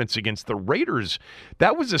performance against the Raiders,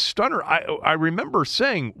 that was a stunner. I remember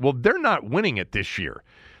saying, well, they're not winning it this year.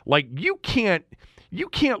 Like, you can't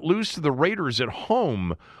lose to the Raiders at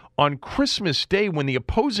home on Christmas Day when the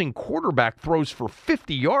opposing quarterback throws for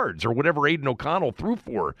 50 yards or whatever Aiden O'Connell threw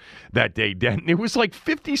for that day, Denton. It was like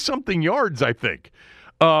 50-something yards, I think.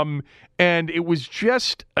 And it was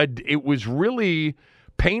it was really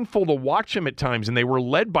painful to watch them at times, and they were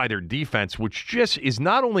led by their defense, which just is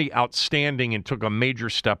not only outstanding and took a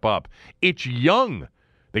major step up, it's young.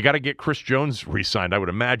 They got to get Chris Jones re-signed. I would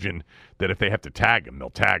imagine that if they have to tag him,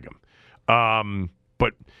 they'll tag him.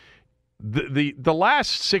 But The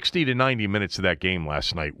last 60 to 90 minutes of that game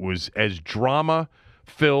last night was as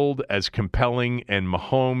drama-filled, as compelling, and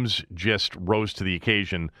Mahomes just rose to the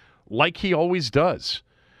occasion like he always does.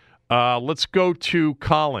 Let's go to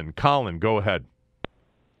Colin. Colin, go ahead.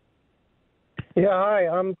 Yeah, hi.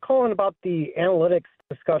 I'm calling about the analytics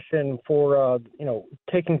discussion for,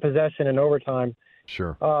 taking possession in overtime.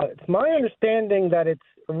 Sure. It's my understanding that it's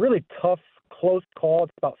a really tough, close call.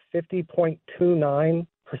 It's about 50.29%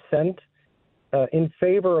 in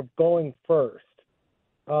favor of going first.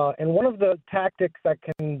 And one of the tactics that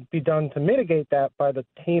can be done to mitigate that by the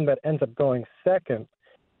team that ends up going second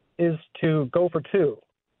is to go for two.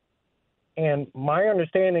 And my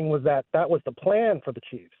understanding was that that was the plan for the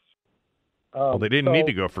Chiefs. Well, they didn't need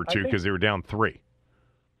to go for two because they were down 3.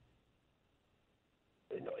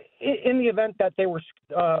 In the event that they were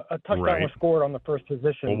a touchdown was scored on the first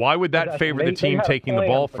position. Well, why would that favor the team taking the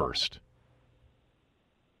ball first?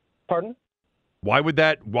 Pardon? Why would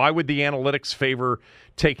the analytics favor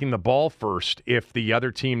taking the ball first if the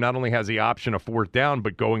other team not only has the option of fourth down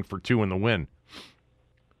but going for 2 in the win?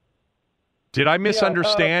 Did I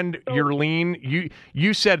misunderstand your lean?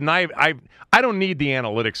 You said, and I don't need the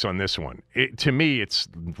analytics on this one. To me, it's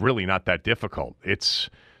really not that difficult. It's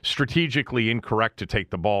strategically incorrect to take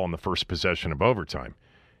the ball in the first possession of overtime.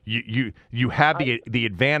 You have the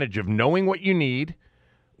advantage of knowing what you need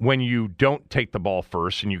when you don't take the ball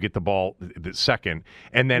first and you get the ball the second,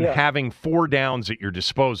 and then having 4 downs at your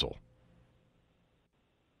disposal.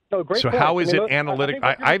 So point. How is it analytic?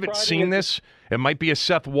 I haven't seen this. It might be a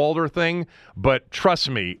Seth Walder thing, but trust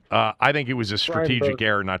me, I think it was a strategic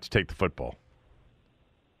error not to take the football.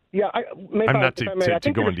 Yeah, I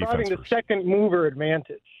think you're describing the second mover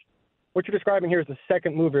advantage. What you're describing here is the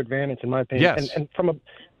second mover advantage, in my opinion. Yes. And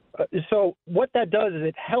so what that does is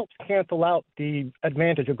it helps cancel out the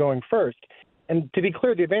advantage of going first. And to be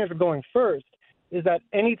clear, the advantage of going first is that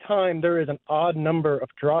anytime there is an odd number of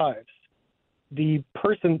drives, the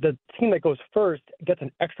team that goes first gets an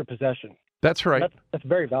extra possession. That's right. That's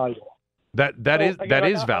very valuable. That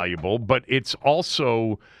is valuable, but it's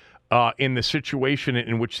also in the situation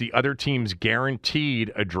in which the other team's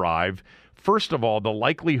guaranteed a drive. First of all, the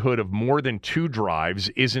likelihood of more than 2 drives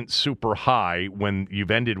isn't super high when you've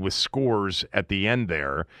ended with scores at the end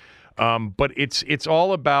there. But it's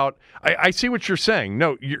all about. I see what you're saying.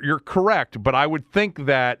 No, you're correct, but I would think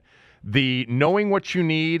that the knowing what you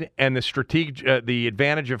need and the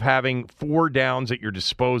advantage of having 4 downs at your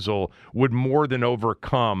disposal would more than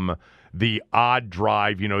overcome the odd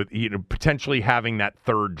drive, potentially having that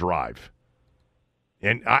third drive.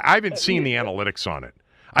 And I haven't seen the analytics on it.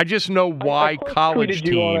 I just know why college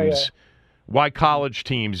teams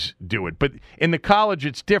do it. But in the college,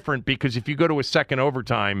 it's different because if you go to a second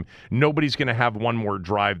overtime, nobody's going to have one more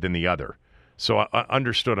drive than the other. So I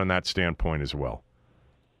understood on that standpoint as well.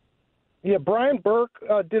 Yeah, Brian Burke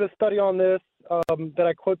did a study on this that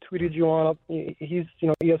I quote tweeted you on. He's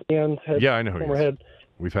ESPN's head. Yeah, I know who former he is. Head.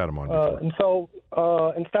 We've had him on before. And so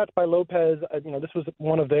in Stats by Lopez, this was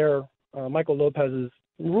one of their Michael Lopez's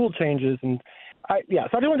rule changes, and so I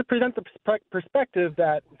just wanted to present the perspective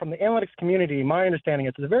that from the analytics community, my understanding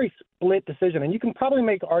is it's a very split decision, and you can probably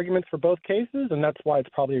make arguments for both cases, and that's why it's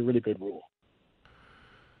probably a really good rule.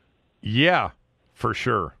 Yeah, for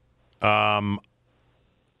sure.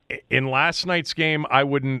 In last night's game, I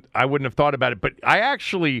wouldn't have thought about it, but I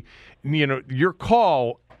actually, your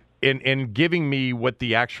call in giving me what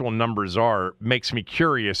the actual numbers are makes me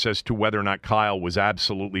curious as to whether or not Kyle was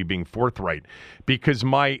absolutely being forthright, because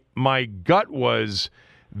my gut was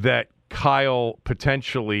that Kyle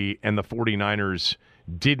potentially and the 49ers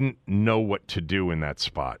didn't know what to do in that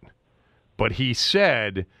spot. But he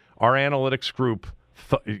said our analytics group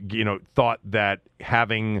thought that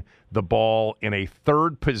having the ball in a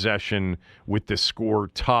third possession with the score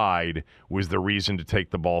tied was the reason to take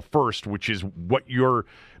the ball first, which is what you're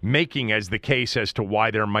making as the case as to why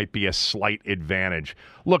there might be a slight advantage.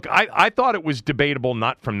 Look, I thought it was debatable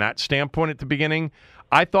not from that standpoint at the beginning.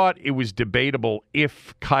 I thought it was debatable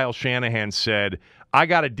if Kyle Shanahan said, I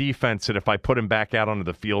got a defense that if I put him back out onto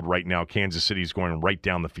the field right now, Kansas City's going right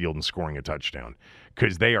down the field and scoring a touchdown,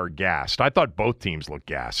 because they are gassed. I thought both teams looked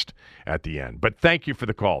gassed at the end. But thank you for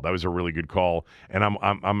the call. That was a really good call, and I'm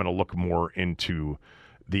going to look more into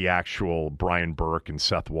the actual Brian Burke and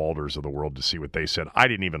Seth Walders of the world to see what they said. I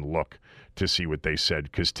didn't even look to see what they said,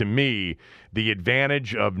 because to me, the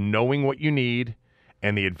advantage of knowing what you need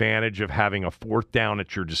and the advantage of having a fourth down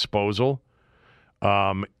at your disposal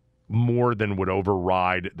more than would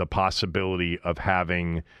override the possibility of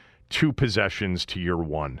having 2 possessions to your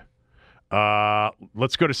 1.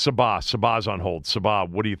 Let's go to Sabah. Sabah's on hold. Sabah,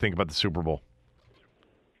 what do you think about the Super Bowl?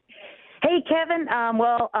 Kevin,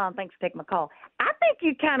 thanks for taking my call. I think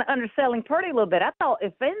you're kind of underselling Purdy a little bit. I thought,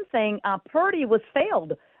 if anything, Purdy was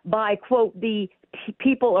failed by, quote, the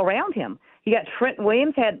people around him. You got Trent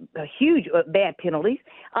Williams had a huge bad penalties.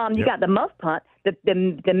 You got the muff punt,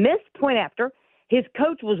 the missed point after. His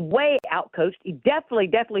coach was way out-coached. He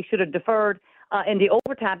definitely should have deferred in the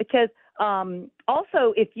overtime because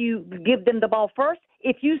also if you give them the ball first,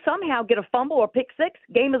 if you somehow get a fumble or pick six,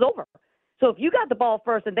 game is over. So if you got the ball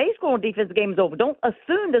first and they score on defense, the game is over. Don't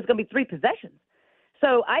assume there's going to be 3 possessions.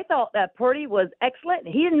 So I thought that Purdy was excellent.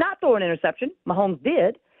 He did not throw an interception. Mahomes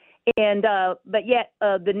did. And but yet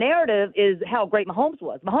the narrative is how great Mahomes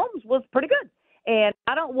was. Mahomes was pretty good. And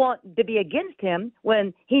I don't want to be against him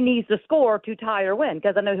when he needs to score to tie or win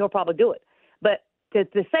because I know he'll probably do it. But to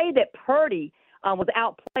say that Purdy was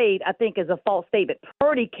outplayed, I think, is a false statement.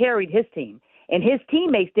 Purdy carried his team, and his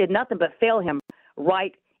teammates did nothing but fail him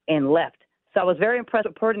right and left. So I was very impressed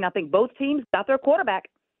with Purdy, and I think both teams got their quarterback.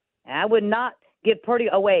 And I would not give Purdy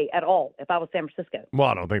away at all if I was San Francisco. Well,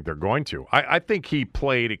 I don't think they're going to. I think he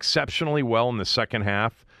played exceptionally well in the second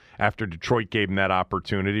half after Detroit gave him that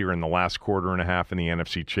opportunity, or in the last quarter and a half in the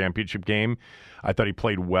NFC Championship game. I thought he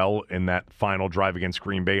played well in that final drive against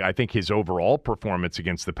Green Bay. I think his overall performance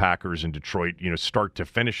against the Packers and Detroit, start to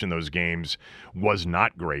finish in those games, was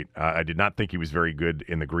not great. I did not think he was very good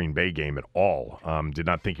in the Green Bay game at all. Did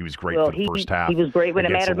not think he was great for the first half. He was great when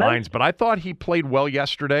it mattered most. But I thought he played well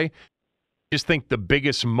yesterday. I just think the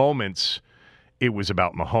biggest moments, it was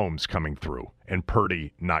about Mahomes coming through and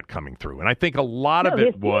Purdy not coming through. And I think a lot of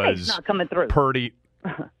it was not coming through. Purdy.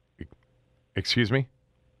 Excuse me?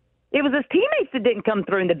 It was his teammates that didn't come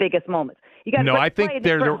through in the biggest moments. I think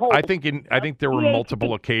there were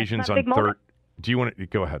multiple occasions on third. Do you want to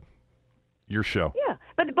go ahead? Your show. Yeah,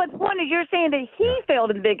 but one is you're saying that he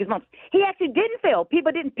failed in the biggest moments. He actually didn't fail.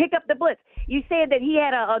 People didn't pick up the blitz. You said that he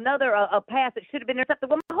had another pass that should have been intercepted.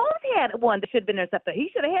 Well, Mahomes had one that should have been intercepted. He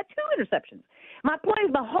should have had 2 interceptions. My point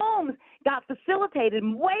is Mahomes got facilitated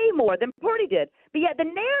way more than Purdy did. But yet the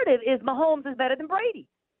narrative is Mahomes is better than Brady.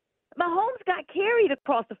 Mahomes got carried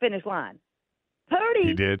across the finish line. Purdy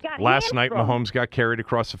He did. got Last night, hamstrung. Mahomes got carried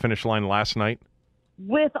across the finish line last night.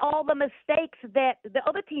 With all the mistakes that the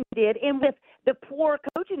other team did and with the poor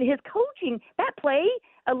coaching, his coaching, that play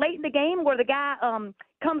late in the game where the guy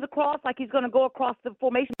comes across like he's going to go across the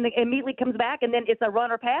formation and immediately comes back and then it's a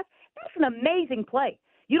run or pass, that's an amazing play.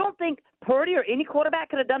 You don't think Purdy or any quarterback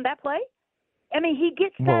could have done that play? I mean, he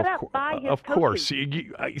gets set up by his Of course.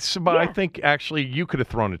 But I think, actually, you could have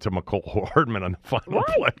thrown it to McCole Hardman on the final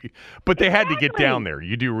play. But they had to get down there.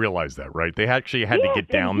 You do realize that, right? They actually had to get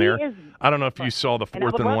down there. I don't know if you saw the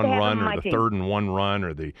 4th and 1 run or the 3rd and 1 run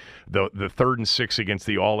or the 3rd and 6 against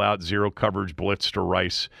the all-out zero coverage blitz to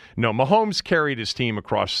Rice. No, Mahomes carried his team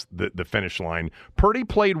across the finish line. Purdy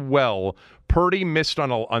played well. Purdy missed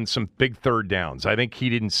on some big third downs. I think he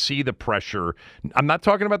didn't see the pressure. I'm not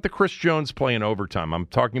talking about the Chris Jones play in overtime. I'm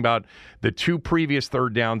talking about the 2 previous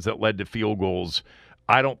third downs that led to field goals.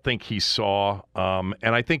 I don't think he saw. And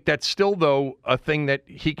I think that's still, though, a thing that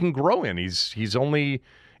he can grow in. He's only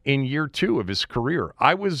in year 2 of his career.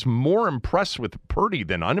 I was more impressed with Purdy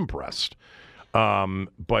than unimpressed.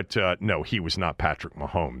 But no, he was not Patrick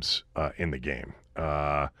Mahomes in the game.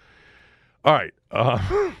 All right.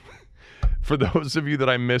 For those of you that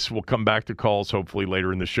I missed, we'll come back to calls hopefully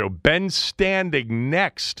later in the show. Ben Standing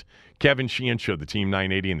next. Kevin Sheehan Show, the Team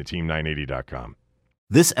 980 and the Team980.com.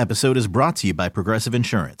 This episode is brought to you by Progressive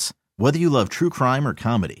Insurance. Whether you love true crime or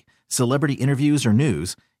comedy, celebrity interviews or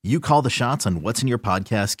news, you call the shots on what's in your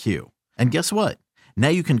podcast queue. And guess what? Now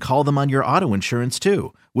you can call them on your auto insurance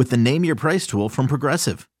too with the Name Your Price tool from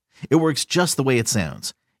Progressive. It works just the way it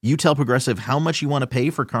sounds. You tell Progressive how much you want to pay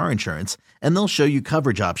for car insurance, and they'll show you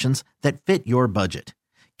coverage options that fit your budget.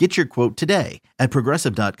 Get your quote today at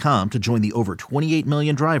Progressive.com to join the over 28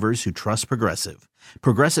 million drivers who trust Progressive.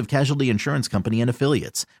 Progressive Casualty Insurance Company and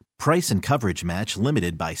Affiliates. Price and coverage match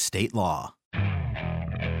limited by state law.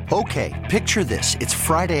 Okay, picture this. It's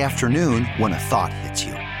Friday afternoon when a thought hits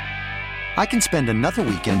you. I can spend another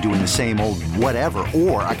weekend doing the same old whatever,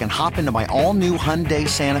 or I can hop into my all-new Hyundai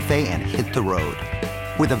Santa Fe and hit the road.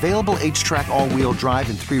 With available H-Track all-wheel drive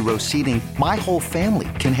and 3-row seating, my whole family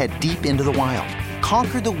can head deep into the wild.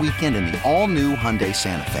 Conquer the weekend in the all-new Hyundai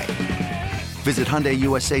Santa Fe. Visit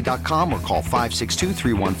HyundaiUSA.com or call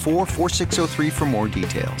 562-314-4603 for more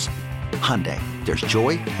details. Hyundai, there's joy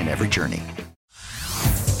in every journey.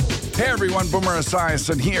 Hey everyone, Boomer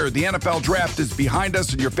Esiason here. The NFL Draft is behind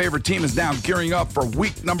us and your favorite team is now gearing up for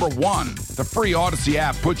week number 1. The free Odyssey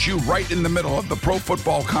app puts you right in the middle of the pro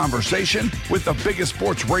football conversation with the biggest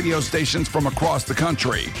sports radio stations from across the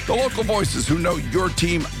country. The local voices who know your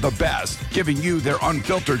team the best, giving you their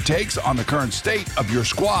unfiltered takes on the current state of your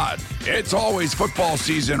squad. It's always football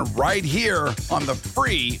season right here on the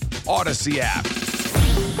free Odyssey app.